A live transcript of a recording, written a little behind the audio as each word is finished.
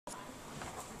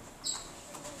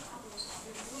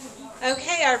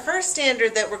Okay, our first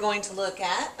standard that we're going to look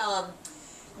at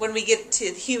when we get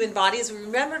to the human body is,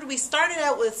 remembered we started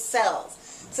out with cells.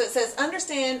 So it says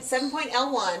understand,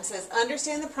 7.L.1 says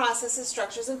understand the processes,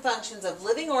 structures, and functions of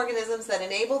living organisms that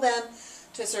enable them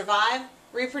to survive,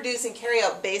 reproduce, and carry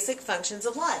out basic functions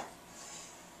of life.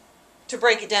 To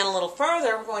break it down a little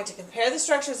further, we're going to compare the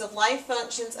structures of life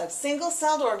functions of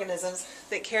single-celled organisms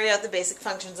that carry out the basic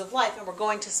functions of life, and we're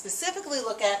going to specifically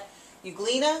look at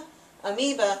euglena,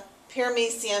 amoeba,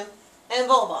 paramecium, and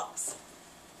volvox.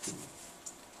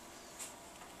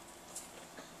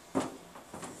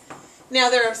 Now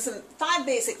there are 5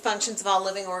 basic functions of all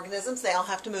living organisms. They all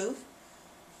have to move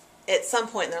at some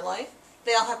point in their life.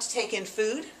 They all have to take in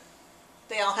food.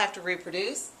 They all have to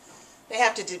reproduce. They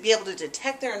have to be able to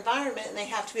detect their environment, and they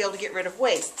have to be able to get rid of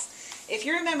wastes. If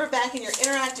you remember back in your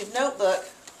interactive notebook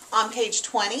on page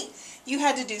 20, you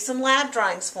had to do some lab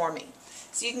drawings for me.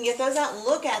 So you can get those out and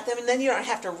look at them, and then you don't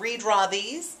have to redraw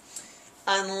these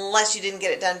unless you didn't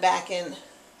get it done back in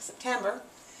September.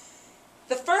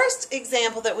 The first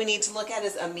example that we need to look at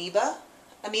is amoeba.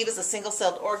 Amoeba is a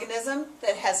single-celled organism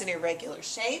that has an irregular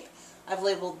shape. I've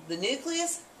labeled the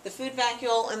nucleus, the food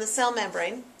vacuole, and the cell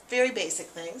membrane. Very basic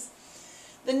things.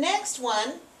 The next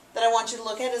one that I want you to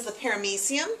look at is the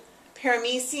paramecium.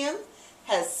 Paramecium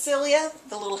has cilia,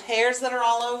 the little hairs that are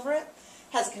all over it.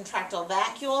 Has a contractile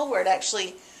vacuole where it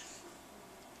actually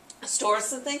stores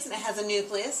some things, and it has a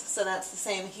nucleus, so that's the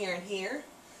same here and here.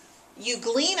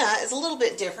 Euglena is a little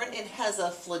bit different. It has a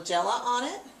flagella on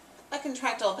it, a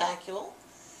contractile vacuole.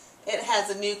 It has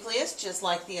a nucleus just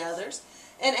like the others,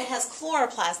 and it has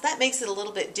chloroplasts. That makes it a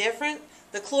little bit different.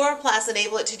 The chloroplasts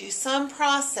enable it to do some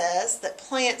process that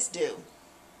plants do.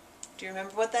 Do you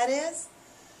remember what that is?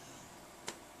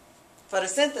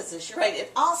 Photosynthesis, you're right.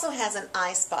 It also has an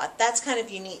eye spot. That's kind of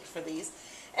unique for these.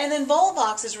 And then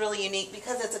volvox is really unique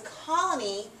because it's a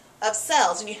colony of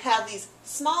cells, and you have these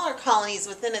smaller colonies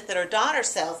within it that are daughter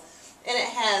cells, and it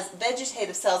has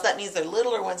vegetative cells. That means they're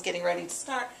littler ones getting ready to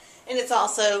start, and it's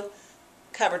also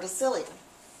covered with cilia.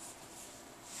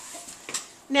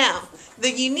 Now,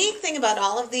 the unique thing about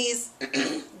all of these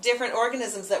different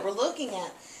organisms that we're looking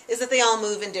at is that they all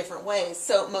move in different ways.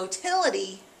 So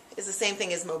motility is the same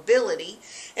thing as mobility,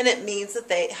 and it means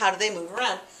that how do they move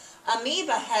around?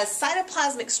 Amoeba has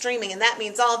cytoplasmic streaming, and that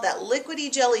means all of that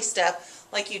liquidy jelly stuff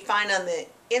like you'd find on the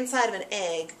inside of an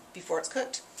egg before it's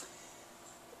cooked.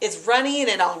 It's runny, and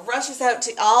it all rushes out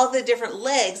to all the different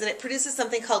legs, and it produces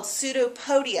something called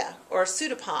pseudopodia, or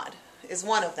pseudopod is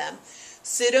one of them.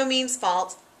 Pseudo means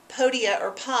false, podia or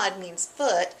pod means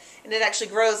foot, and it actually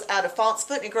grows out of false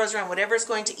foot, and it grows around whatever it's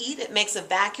going to eat. It makes a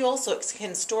vacuole so it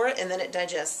can store it, and then it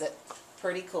digests it.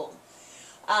 Pretty cool.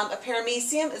 A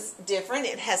paramecium is different.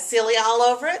 It has cilia all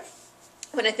over it.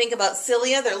 When I think about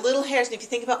cilia, they're little hairs, and if you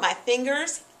think about my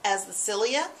fingers as the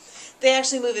cilia, they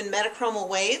actually move in metachromal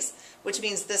waves, which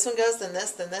means this one goes, then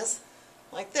this,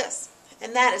 like this.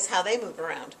 And that is how they move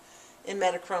around, in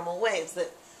metachromal waves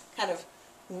that kind of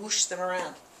whoosh them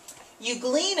around.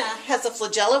 Euglena has a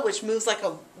flagella, which moves like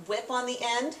a whip on the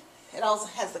end. It also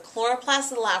has the chloroplasts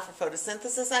that allow for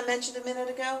photosynthesis I mentioned a minute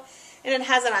ago, and it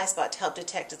has an eye spot to help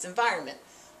detect its environment.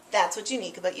 That's what's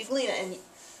unique about euglena, and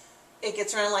it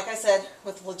gets around, like I said,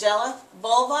 with flagella.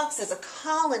 Volvox is a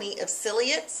colony of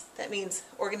ciliates. That means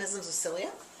organisms with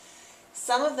cilia.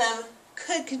 Some of them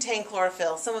could contain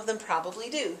chlorophyll. Some of them probably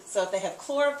do. So if they have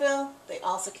chlorophyll, they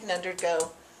also can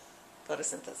undergo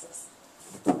photosynthesis.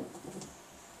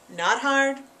 Not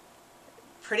hard.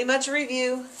 Pretty much a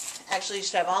review. Actually, you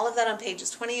should have all of that on pages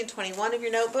 20 and 21 of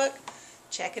your notebook.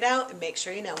 Check it out and make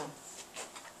sure you know them.